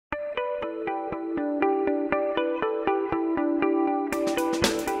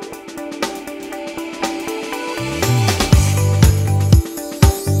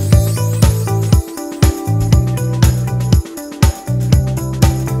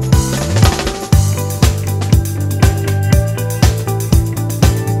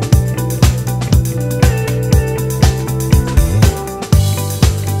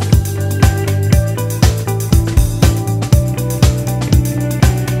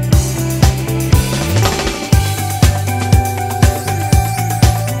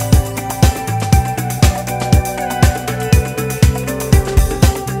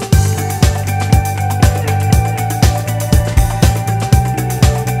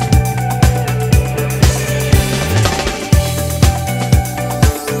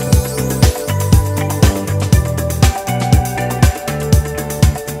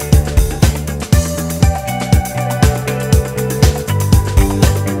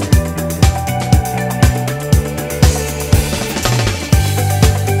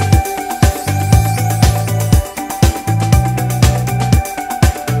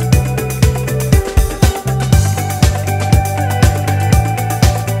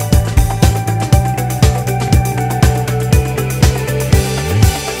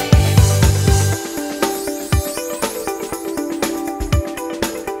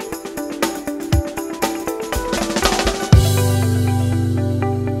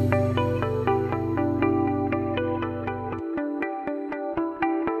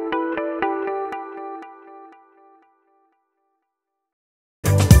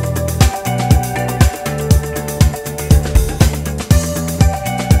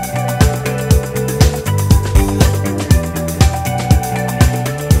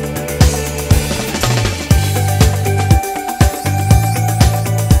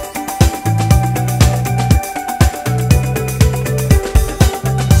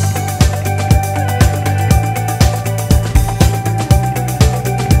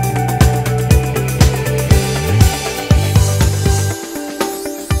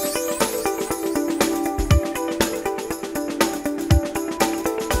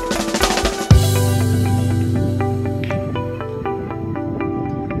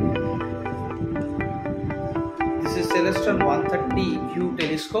Celestron 130 EQ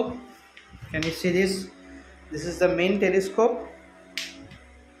telescope. Can you see this? This is the main telescope.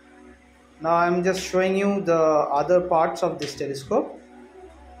 Now I am just showing you the other parts of this telescope.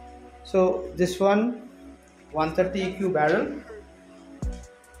 So this one 130 EQ barrel.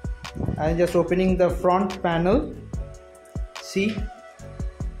 I am just opening the front panel. See,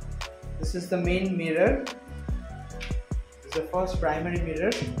 this is the main mirror. This is the first primary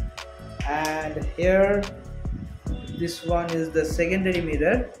mirror, and here this one is the secondary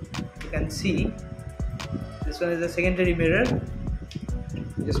mirror. You can see this one is the secondary mirror.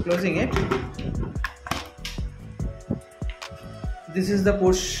 Just closing it. This is the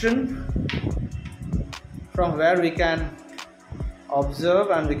portion from where we can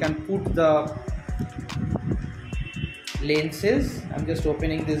observe and we can put the lenses. I'm just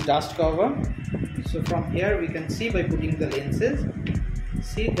opening this dust cover. So from here we can see by putting the lenses.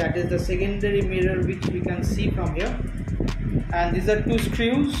 See, that is the secondary mirror which we can see from here, and these are two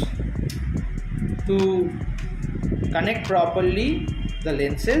screws to connect properly the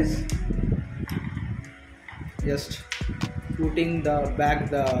lenses. Just putting the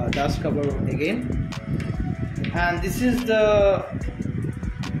dust cover again, and this is the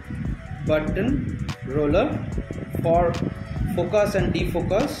button roller for focus and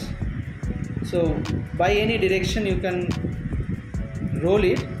defocus. So by any direction you can roll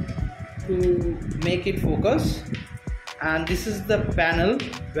it to make it focus, and this is the panel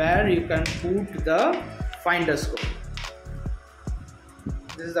where you can put the finder scope.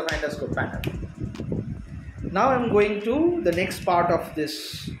 This is the finder scope panel. Now I am going to the next part of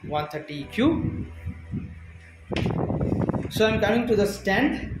this 130 EQ. So I am coming to the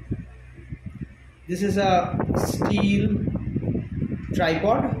stand. This is a steel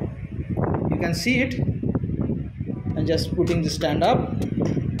tripod. You can see it. I'm just putting the stand up.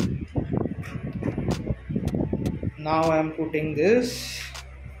 Now I am putting this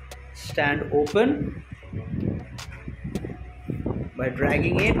stand open by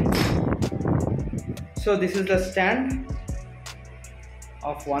dragging it. So this is the stand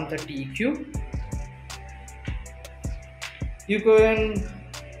of 130 EQ. You can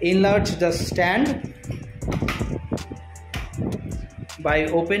enlarge the stand by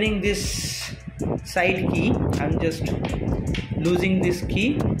opening this side key. I'm just losing this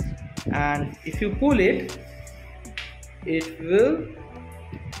key, and if you pull it, it will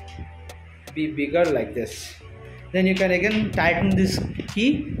be bigger like this. Then you can again tighten this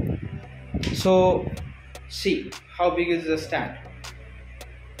key. So see how big is the stand.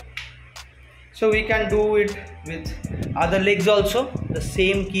 So we can do it with other legs also. The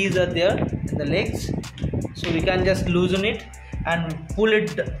same keys are there in the legs, so we can just loosen it and pull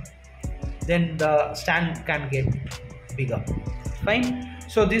it, then the stand can get bigger. Fine.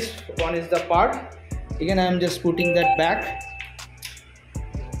 So this one is the part. Again I am just putting that back.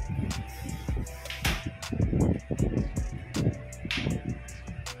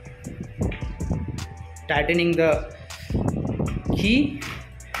 Tightening the key,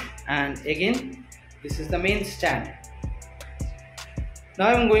 and again this is the main stand. Now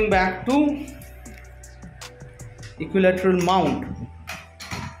I am going back to equilateral mount.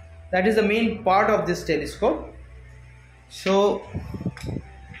 That is the main part of this telescope. So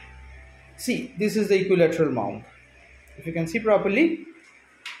see, this is the equilateral mount. If you can see properly,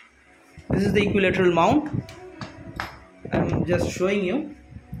 this is the equilateral mount. I am just showing you.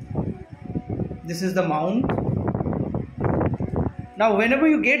 This is the mount. Now whenever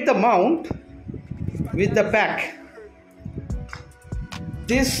you get the mount with the pack,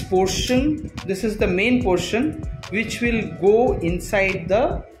 this portion, this is the main portion which will go inside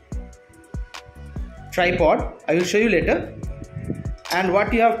the tripod. I will show you later, and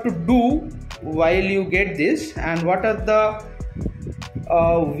what you have to do while you get this, and what are the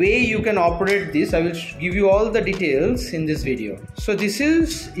way you can operate this. I will give you all the details in this video. So this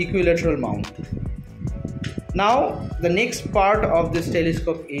is equilateral mount. Now the next part of this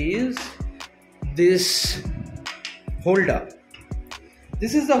telescope is this holder.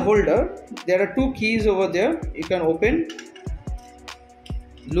 This is the holder. There are two keys over there. You can open,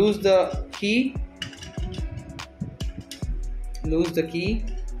 lose the key,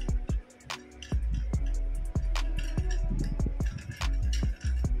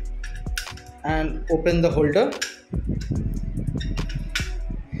 and open the holder.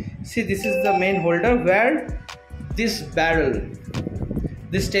 See, this is the main holder where this barrel,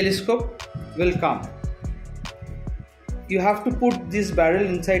 this telescope will come. You have to put this barrel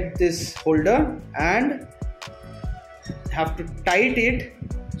inside this holder and have to tight it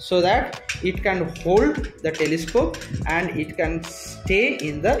so that it can hold the telescope and it can stay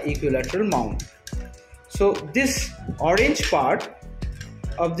in the equilateral mount. So this orange part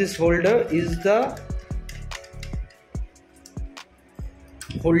of this holder is the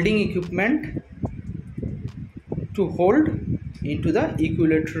holding equipment to hold into the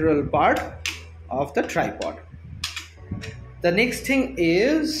equilateral part of the tripod. The next thing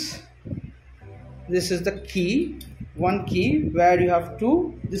is, this is the key, one key where you have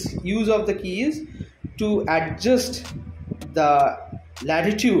to, this use of the key is to adjust the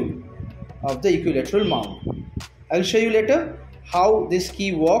latitude of the equilateral mount. I'll show you later how this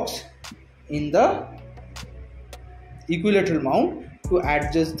key works in the equilateral mount to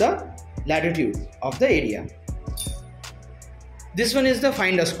adjust the latitude of the area. This one is the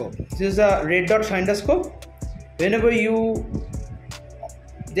finder scope. This is a red dot finder scope. Whenever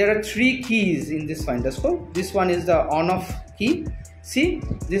there are three keys in this finder scope. This one is the on off key. See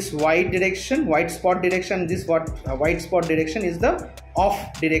this white direction, white spot direction, this white spot direction is the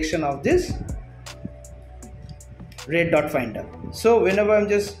off direction of this red dot finder. So whenever I'm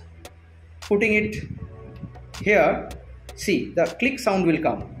just putting it here, see the click sound will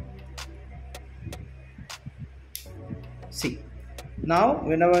come. See, now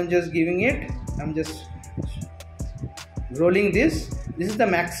whenever I'm just giving it, I'm just rolling this. This is the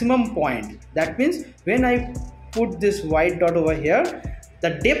maximum point. That means when I put this white dot over here,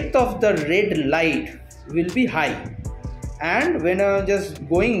 the depth of the red light will be high, and when I'm just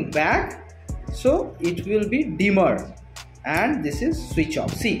going back, so it will be dimmer, and this is switch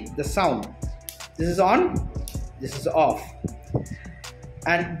off. See the sound, this is on, this is off.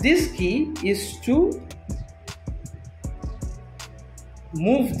 And this key is to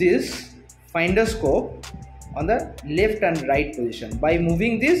move this finder scope on the left and right position. By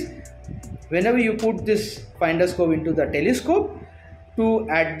moving this, whenever you put this finder scope into the telescope, to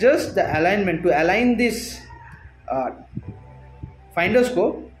adjust the alignment, to align this finder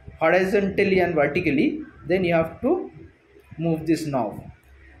scope horizontally and vertically, then you have to move this knob.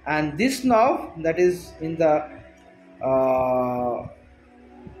 And this knob that is in the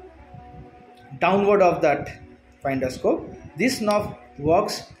downward of that finder scope, this knob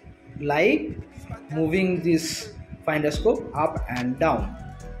works like moving this finder scope up and down.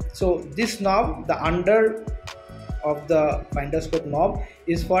 So this knob, the under of the finder scope knob,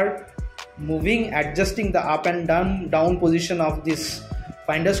 is for moving, adjusting the up and down position of this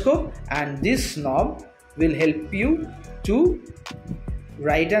finder scope, and this knob will help you to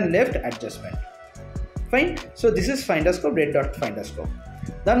right and left adjustment. Fine. So this is finder scope, red dot finder scope.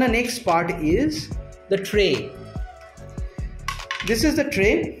 Then the next part is the tray. This is the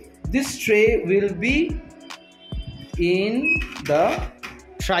tray. This tray will be in the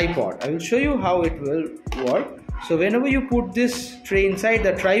tripod. I will show you how it will work. So whenever you put this tray inside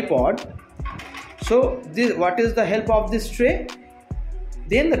the tripod, so this, what is the help of this tray?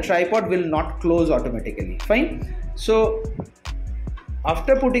 Then the tripod will not close automatically. Fine. So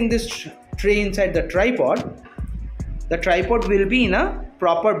after putting this tray inside the tripod will be in a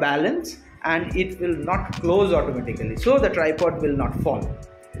proper balance and it will not close automatically. So the tripod will not fall.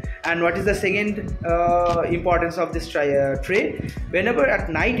 And what is the second importance of this tray? Whenever at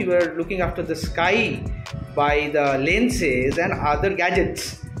night you are looking after the sky by the lenses and other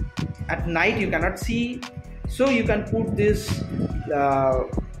gadgets, at night you cannot see, so you can put this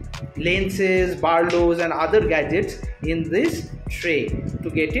lenses, barlows and other gadgets in this tray to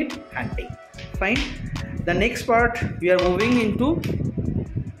get it handy. Fine. The next part, we are moving into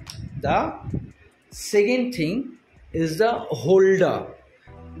the second thing, is the holder.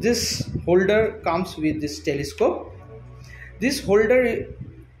 This holder comes with this telescope. This holder,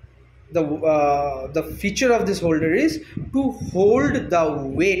 the feature of this holder is to hold the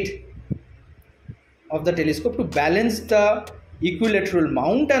weight of the telescope, to balance the equilateral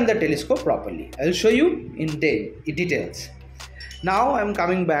mount and the telescope properly. I will show you in details. Now I am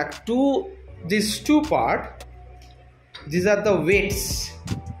coming back to these two parts. These are the weights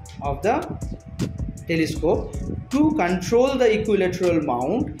of the telescope to control the equilateral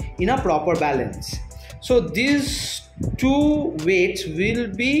mount in a proper balance. So these two weights will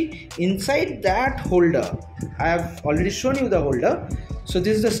be inside that holder. I have already shown you the holder. So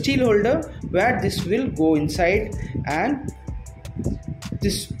this is the steel holder where this will go inside, and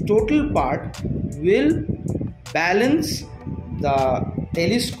this total part will balance the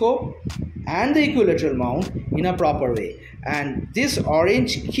telescope and the equilateral mount in a proper way. And this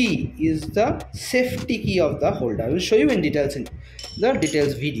orange key is the safety key of the holder. I will show you in details in the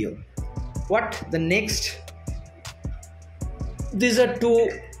details video. What the next? These are two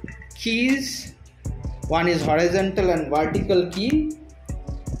keys. One is horizontal and vertical key.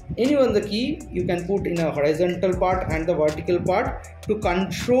 Any one the key you can put in a horizontal part and the vertical part to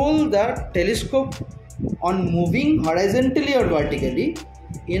control the telescope on moving horizontally or vertically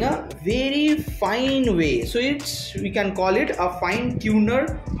in a very fine way. So we can call it a fine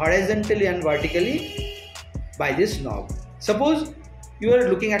tuner horizontally and vertically by this knob. Suppose you are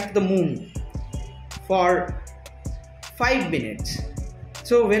looking at the moon for 5 minutes.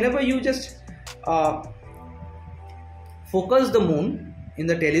 So whenever you just focus the moon in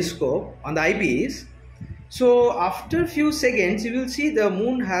the telescope on the eyepiece, so after few seconds you will see the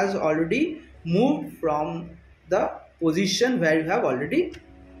moon has already moved from the position where you have already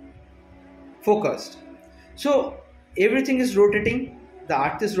focused. So everything is rotating, the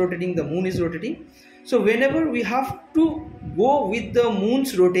earth is rotating, the moon is rotating. So whenever we have to go with the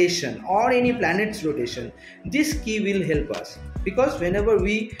moon's rotation or any planet's rotation, this key will help us, because whenever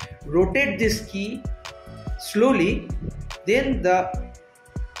we rotate this key slowly, then the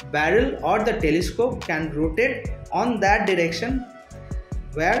barrel or the telescope can rotate on that direction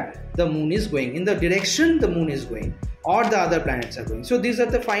where the moon is going, in the direction the moon is going or the other planets are going. So these are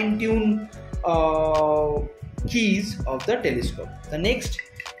the fine-tuned keys of the telescope. The next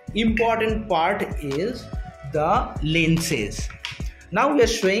important part is the lenses. Now we are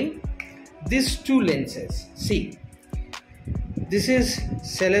showing these two lenses. See, this is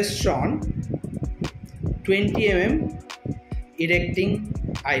Celestron 20mm erecting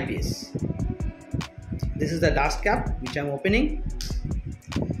eyepiece. This is the dust cap which I am opening.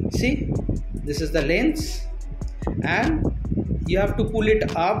 See, this is the lens, and you have to pull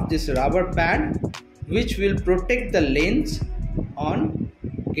it up, this rubber pad which will protect the lens on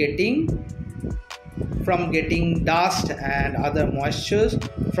getting dust and other moistures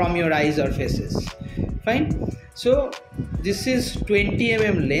from your eyes or faces. Fine. So this is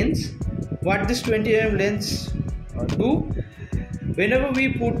 20mm lens. What this 20mm lens do? Whenever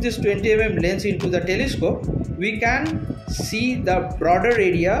we put this 20mm lens into the telescope, we can see the broader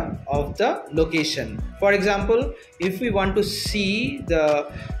area of the location. For example, if we want to see the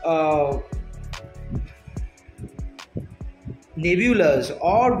nebulas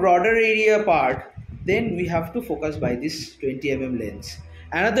or broader area part, then we have to focus by this 20mm lens.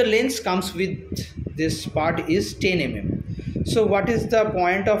 Another lens comes with this part is 10mm. So what is the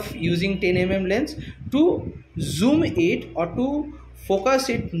point of using 10mm lens? To zoom it or to focus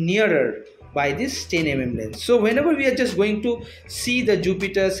it nearer by this 10mm lens. So whenever we are just going to see the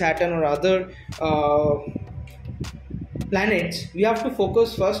Jupiter, Saturn or other planets, we have to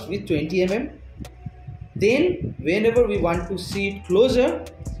focus first with 20mm. Then whenever we want to see it closer,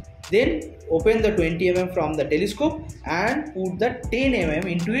 then open the 20mm from the telescope and put the 10mm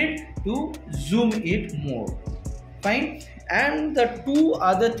into it to zoom it more. Fine. And the two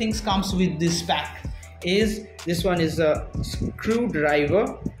other things comes with this pack is, this one is a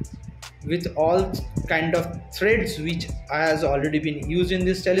screwdriver with all kind of threads which has already been used in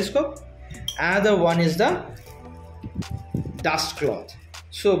this telescope. Another one is the dust cloth.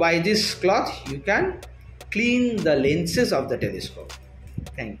 So by this cloth you can clean the lenses of the telescope.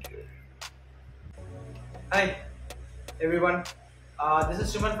 Thank you. Hi everyone, this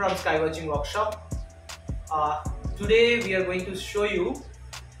is Suman from Skywatching workshop. Today we are going to show you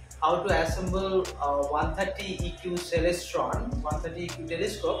how to assemble a 130 EQ Celestron 130 EQ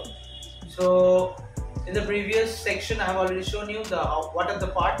telescope. So in the previous section I have already shown you what are the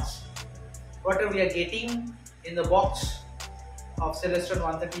parts, what are we are getting in the box of Celestron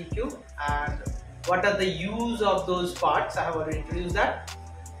 130 EQ, and what are the use of those parts. I have already introduced that.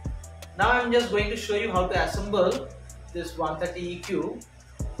 Now I am just going to show you how to assemble this 130 EQ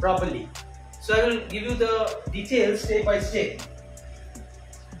properly. So I will give you the details step by step.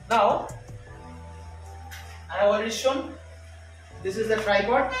 Now I have already shown, this is the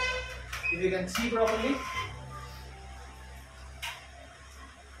tripod, if you can see properly.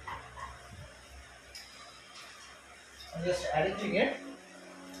 I'm just arranging it.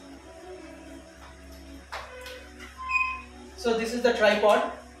 So this is the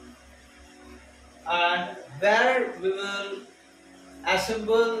tripod, and where we will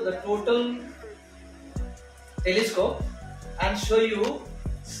assemble the total telescope and show you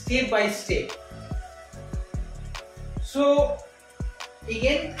step by step. So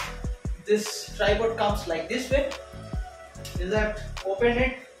again, this tripod comes like this way. You have open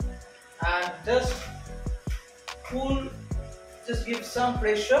it and just pull, just give some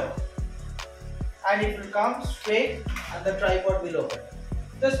pressure and it will come straight and the tripod will open.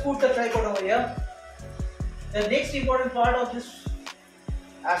 Just put the tripod over here. The next important part of this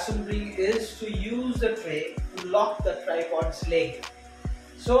assembly is to use the tray to lock the tripod's leg.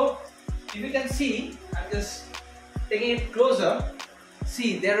 So if you can see, I'm just taking it closer.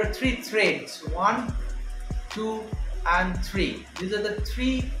 See, there are 3 threads, 1, 2 and 3. These are the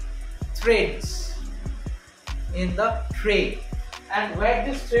 3 threads in the tray, and where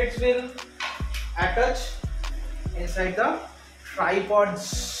these threads will attach inside the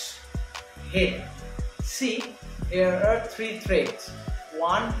tripod's head. See, here are 3 threads,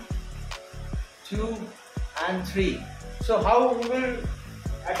 1, 2 and 3. So how we will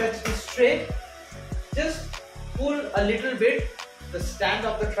attach this tray? Just pull a little bit the stand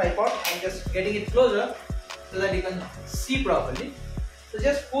of the tripod. I'm just getting it closer so that you can see properly. So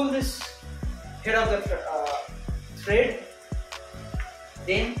just pull this head of the thread,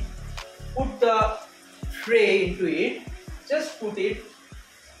 then put the tray into it. Just put it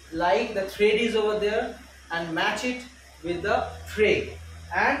like the thread is over there and match it with the tray,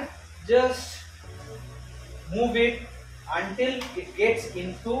 and just move it until it gets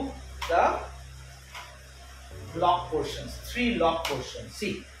into the lock portions, 3 lock portions.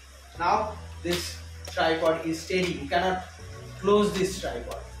 See, now this tripod is steady. You cannot close this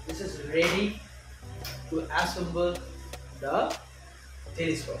tripod. This is ready to assemble the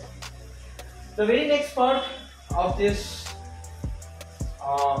telescope. The very next part of this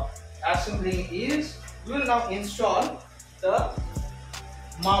assembling is we will now install the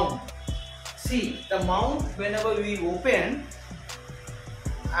mount. See, the mount, whenever we open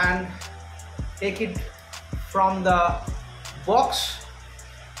and take it from the box,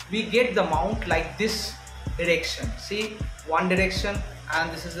 we get the mount like this direction. See, one direction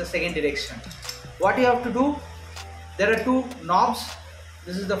and this is the second direction. What you have to do, there are 2 knobs.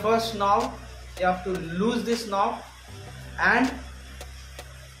 This is the first knob. You have to lose this knob and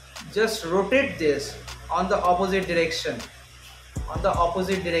just rotate this on the opposite direction,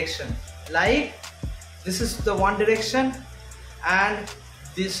 like this is the one direction, and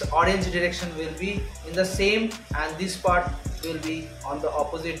this orange direction will be in the same, and this part will be on the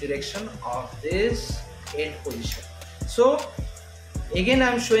opposite direction of this end position. So again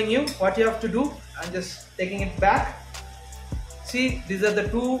I am showing you what you have to do. I'm just taking it back. See, these are the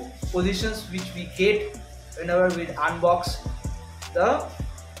 2 positions which we get whenever we unbox the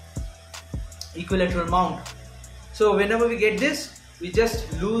equilateral mount. So whenever we get this, we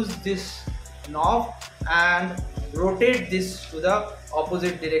just lose this knob and rotate this to the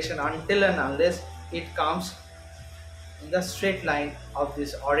opposite direction until and unless it comes in the straight line of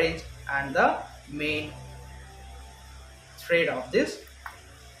this orange and the main thread of this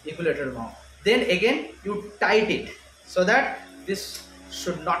equilateral mount. Then again you tight it so that this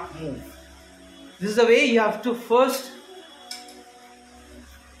should not move. This is the way you have to first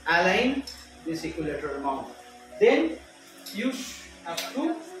align this equilateral mount. Then you have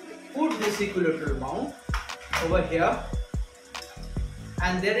to put this equilateral mount over here,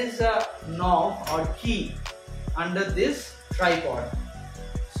 and there is a knob or key under this tripod.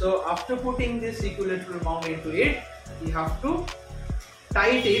 So after putting this equilateral mount into it, you have to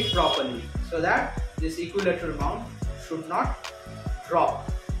tight it properly so that this equilateral mount should not drop.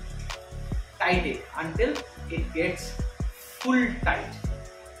 Tight it until it gets full tight.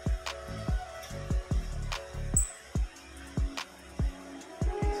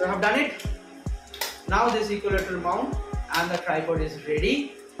 So I have done it. Now this equilateral mount and the tripod is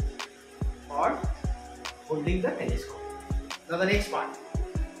ready for holding the telescope. Now the next part.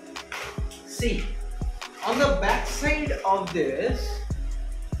 See, on the back side of this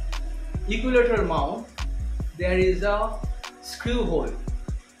equilateral mount, there is a screw hole.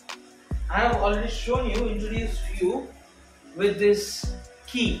 I have already introduced you with this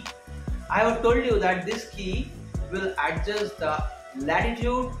key. I have told you that this key will adjust the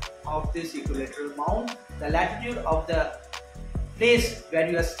latitude of this equilateral mount, the latitude of the place where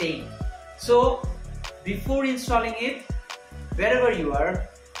you are staying. So before installing it, wherever you are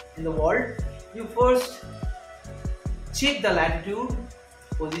in the world, you first check the latitude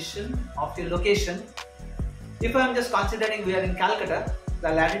position of your location. If I am just considering we are in Calcutta,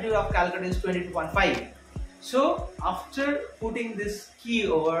 the latitude of Calcutta is 22.5. So after putting this key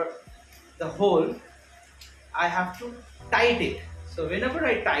over the hole, I have to tight it. So whenever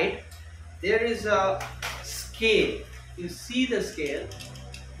I tight, there is a scale. You see the scale.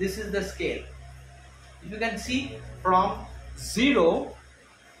 This is the scale. You can see from 0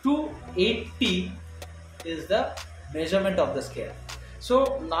 to 80 is the measurement of the scale.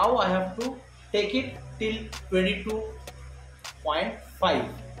 So now I have to take it till 22.5.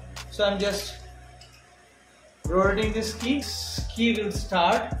 So I'm just rotating this key. Key will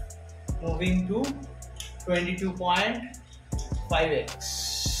start moving to 22.5x.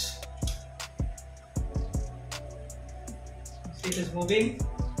 See, it is moving.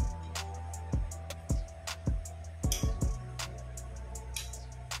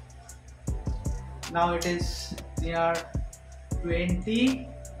 Now it is near 20.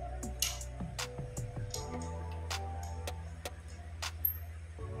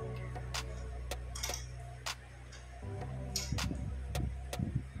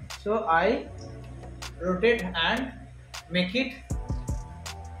 So I rotate and make it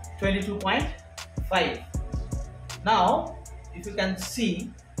 22.5. Now if you can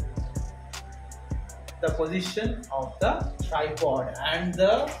see the position of the tripod and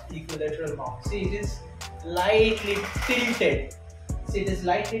the equilateral mount, see it is lightly tilted. See, it is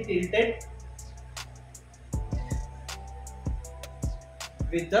lightly tilted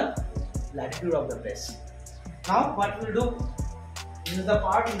with the latitude of the base. Now what we'll do, this is the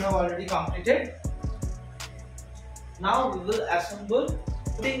part we have already completed. Now we will assemble,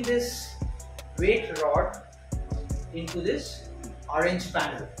 putting this weight rod into this orange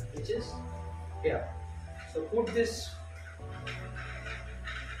panel which is here. So put this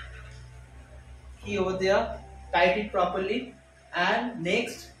key over there, tight it properly, and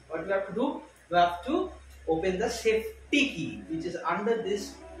next what we have to do, we have to open the safety key which is under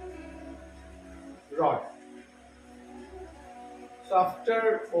this rod. So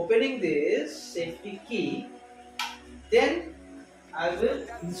after opening this safety key, then I will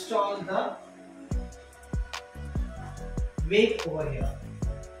install the weight over here.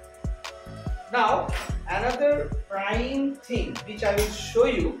 Now another prime thing which I will show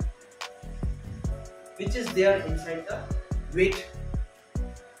you, which is there inside the weight.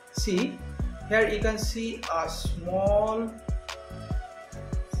 See, here you can see a small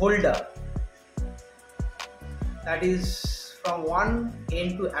holder that is from one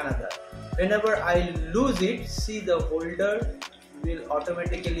end to another. Whenever I lose it, see, the holder will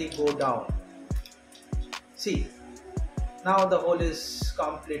automatically go down. See, now the hole is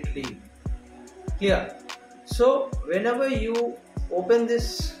completely clear. So whenever you open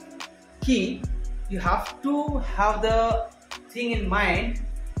this key, you have to have the thing in mind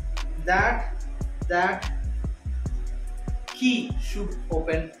that that key should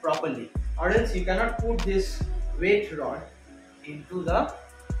open properly, or else you cannot put this weight rod into the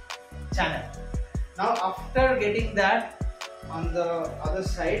channel. Now after getting that on the other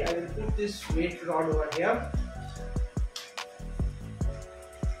side, I will put this weight rod over here.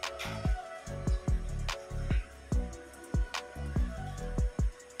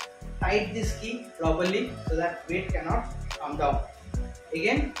 Tight this key properly so that weight cannot come down.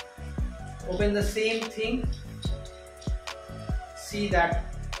 Again, open the same thing. See that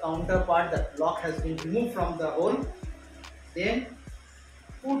counterpart, that lock has been removed from the hole. Then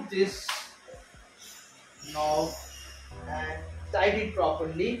put this knob and tight it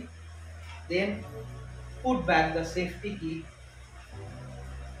properly. Then put back the safety key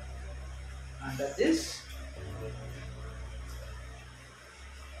under this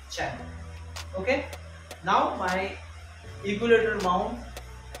channel. Okay, now my equilateral mount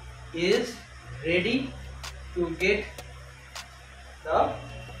is ready to get the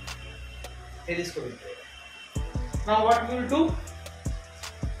telescope into it. Now what we will do,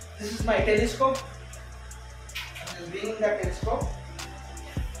 this is my telescope. I'm just bringing the telescope.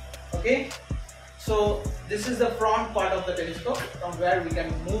 Okay, so this is the front part of the telescope from where we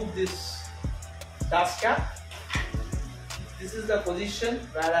can move this dust cap. This is the position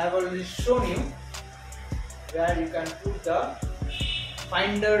where I have already shown you, where you can put the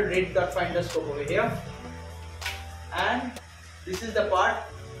finder, red dot finder scope over here, and this is the part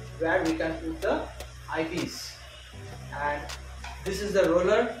where we can put the eyepiece, and this is the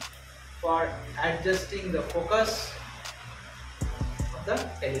roller for adjusting the focus of the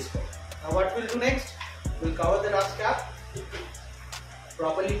telescope. Now what we'll do next, we'll cover the dust cap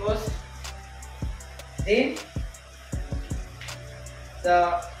properly first, then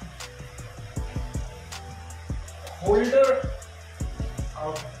the holder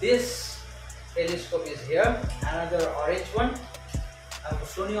of this telescope is here, another orange one. I've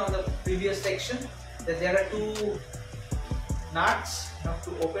shown you on the previous section that there are two nuts. You have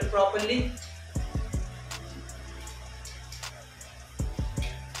to open properly.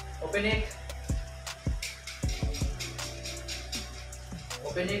 Open it.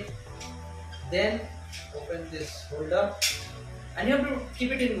 Open it. Then open this holder. And you have to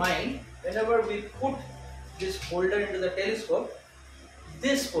keep it in mind, whenever we put this holder into the telescope,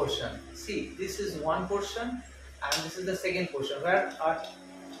 this portion, see, this is one portion and this is the second portion where our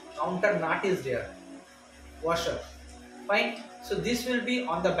counter nut is there, washer. Fine. So this will be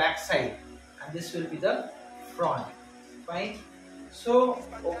on the back side and this will be the front. Fine. So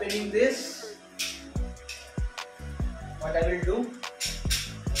opening this, what I will do,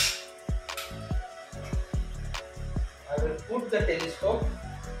 I will put the telescope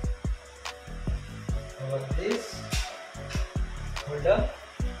over this holder.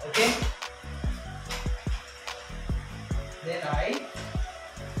 Okay. Then I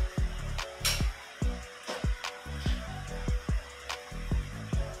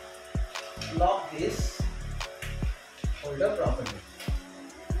lock this holder properly.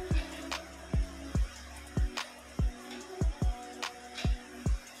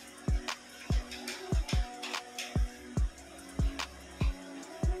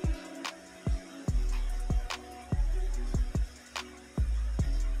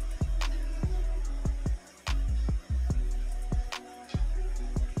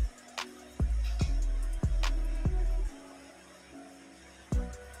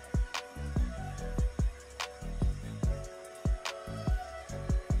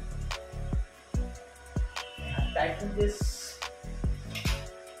 Tighten this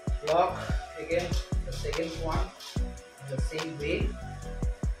lock again, the second one in the same way.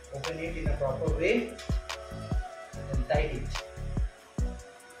 Open it in a proper way, then tighten it.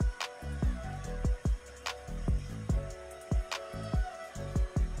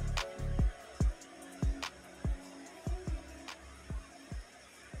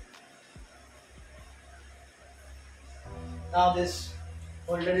 Now this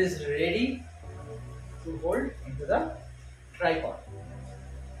holder is ready to hold into the tripod.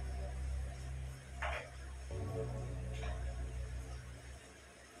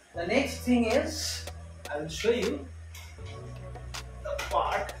 The next thing is, I will show you the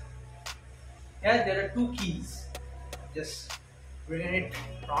part. Here there are two keys. Just bring it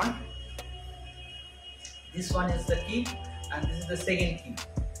front. This one is the key and this is the second key.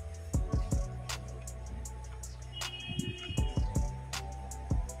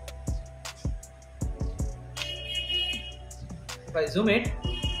 If I zoom it,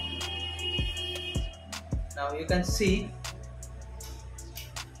 now you can see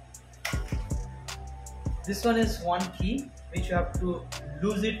this one is one key which you have to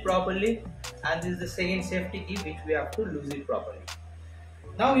loose it properly, and this is the second safety key which we have to loose it properly.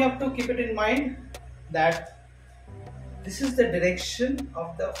 Now you have to keep it in mind that this is the direction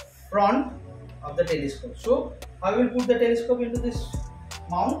of the front of the telescope. So I will put the telescope into this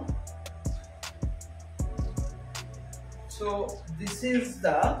mount. So this is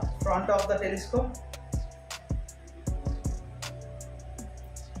the front of the telescope.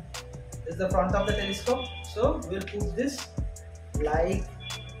 This is the front of the telescope. So we'll put this like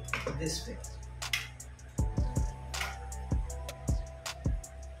this way.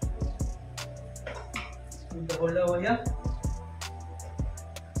 Put the holder over here.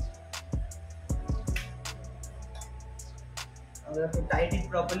 Now we have to tighten it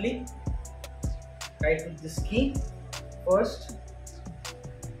properly. Tighten this key first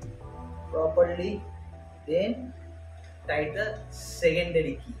properly, then tighten the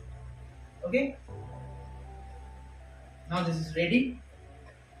secondary key. Okay. Now this is ready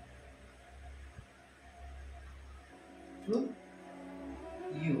to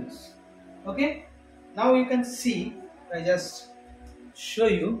use. Okay. Now you can see, I just show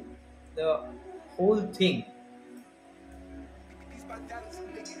you the whole thing.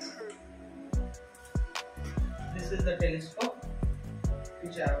 This is the telescope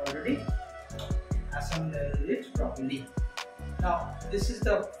which I have already assembled it properly. Now this is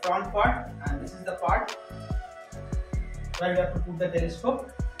the front part and this is the part where you have to put the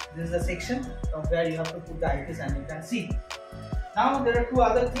telescope. This is the section from where you have to put the eyepiece, and you can see. Now there are two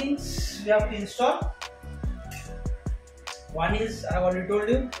other things we have to install. One is, I have already told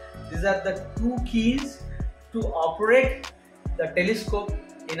you, these are the two keys to operate the telescope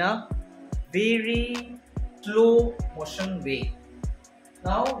in a very slow motion way.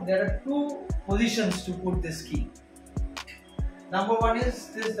 Now there are two positions to put this key. Number one is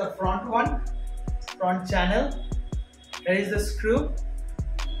this, the front one, front channel. There is the screw.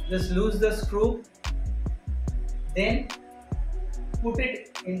 Just loose the screw, then put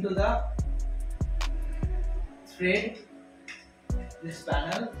it into the thread, this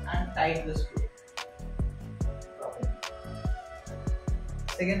panel, and tighten the screw properly.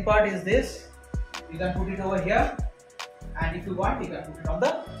 Second part is this. You can put it over here, and if you want, you can put it on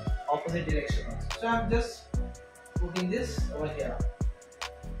the opposite direction also. So I am just putting this over here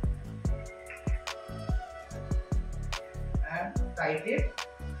and tighten it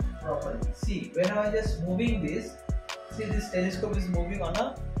properly. See, when I am just moving this, see, this telescope is moving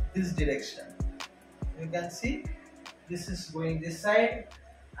on this direction. You can see this is going this side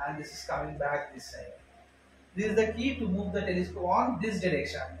and this is coming back this side. This is the key to move the telescope on this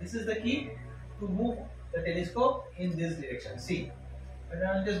direction. This is the key to move the telescope in this direction. See, when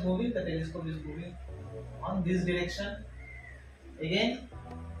I am just moving, the telescope is moving on this direction. Again,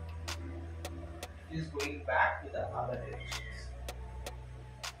 it is going back to the other directions.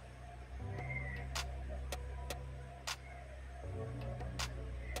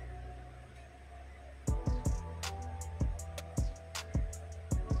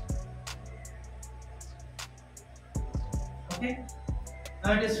 Okay,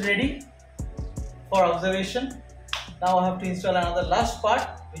 now it is ready for observation. Now I have to install another last part,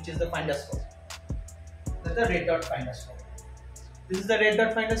 which is the finder scope. That's the red dot finder scope. This is the red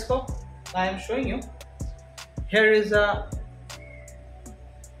dot finder scope. Now I am showing you. Here is a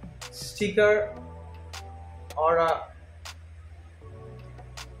sticker or a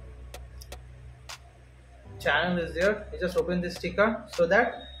channel is there. You just open this sticker so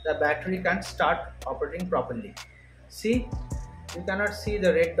that the battery can start operating properly. See, you cannot see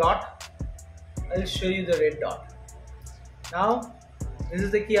the red dot. I will show you the red dot. Now this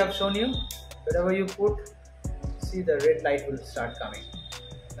is the key I have shown you. Wherever you put, see the red light will start coming.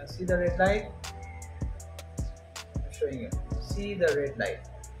 You can see the red light. I'm showing you. See the red light.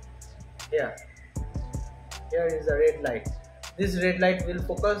 Here is the red light. This red light will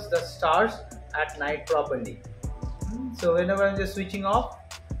focus the stars at night properly. So whenever I'm just switching off,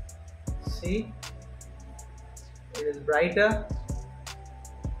 see, it is brighter.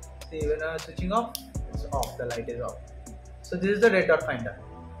 See, when I'm switching off, it's off, the light is off. So this is the red dot finder.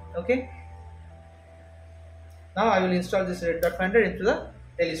 Okay, now I will install this red dot finder into the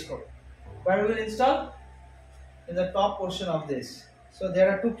telescope. Where we will install? In the top portion of this. So there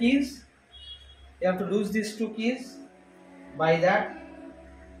are two keys. You have to lose these two keys by that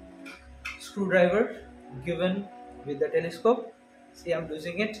screwdriver given with the telescope. See, I'm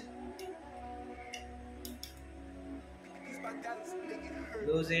losing it.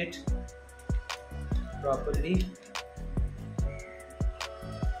 Lose it properly.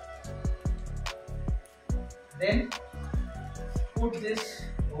 Then put this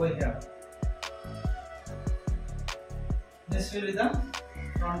over here. This will be the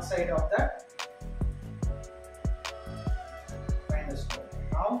front side of that finder scope.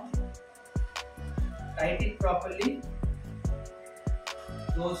 Now tighten it properly,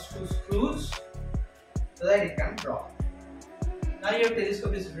 those two screws, so that it can drop. Now your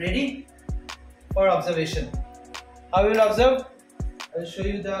telescope is ready for observation. How you will observe? I will show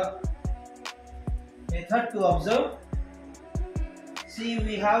you the method to observe. See,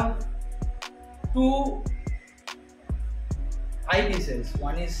 we have two eyepieces.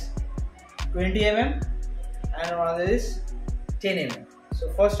 One is 20 mm and another is 10 mm. So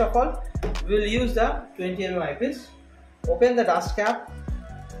first of all, we will use the 20 mm eyepiece. Open the dust cap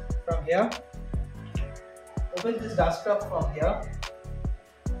from here. Open this dust cap from here.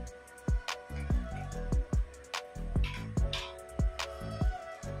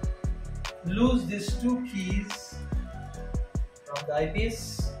 Loose these two keys from the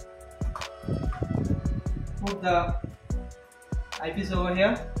eyepiece. Put the eyepiece over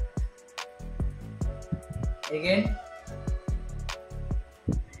here. Again,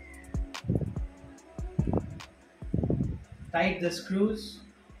 tighten the screws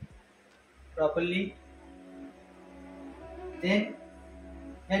properly. Then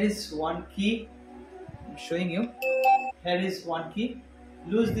here is one key. I'm showing you. Here is one key.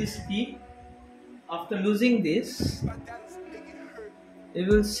 Lose this key. After losing this, you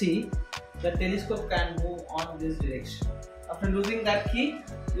will see the telescope can move on this direction. After losing that key,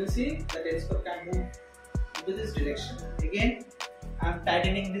 you will see the telescope can move into this direction. Again, I am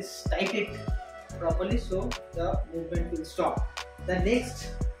tightening this, tight it properly so the movement will stop. The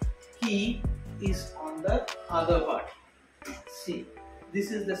next key is on the other part. See,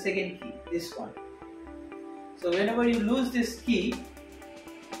 this is the second key, this one. So whenever you lose this key,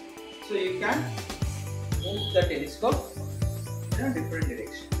 so you can move the telescope in a different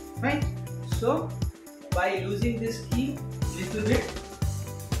direction, right? So by losing this key little bit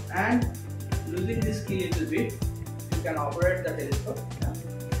and losing this key little bit, you can operate the telescope in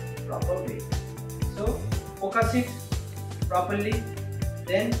a proper way. So focus it properly,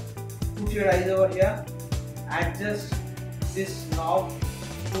 then put your eyes over here, adjust this knob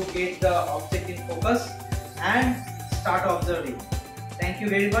to get the object in focus and start observing. Thank you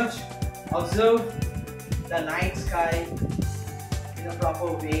very much. Observe the night sky in a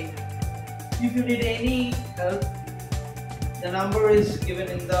proper way. If you need any help, the number is given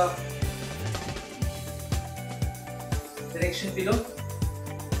in the direction below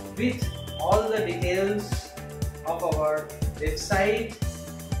with all the details of our website,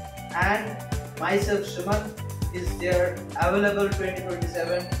 and myself Suman is there available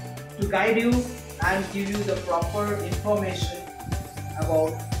 24/7 to guide you and give you the proper information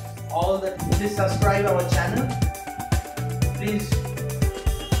about all the. Please subscribe our channel. Please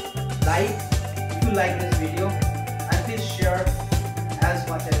like if you like this video, and please share as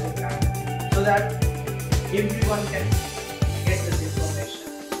much as you can so that everyone can get this information,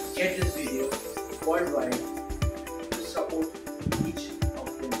 get this video worldwide to support each of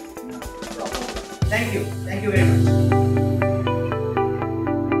them in a proper way. Thank you very much.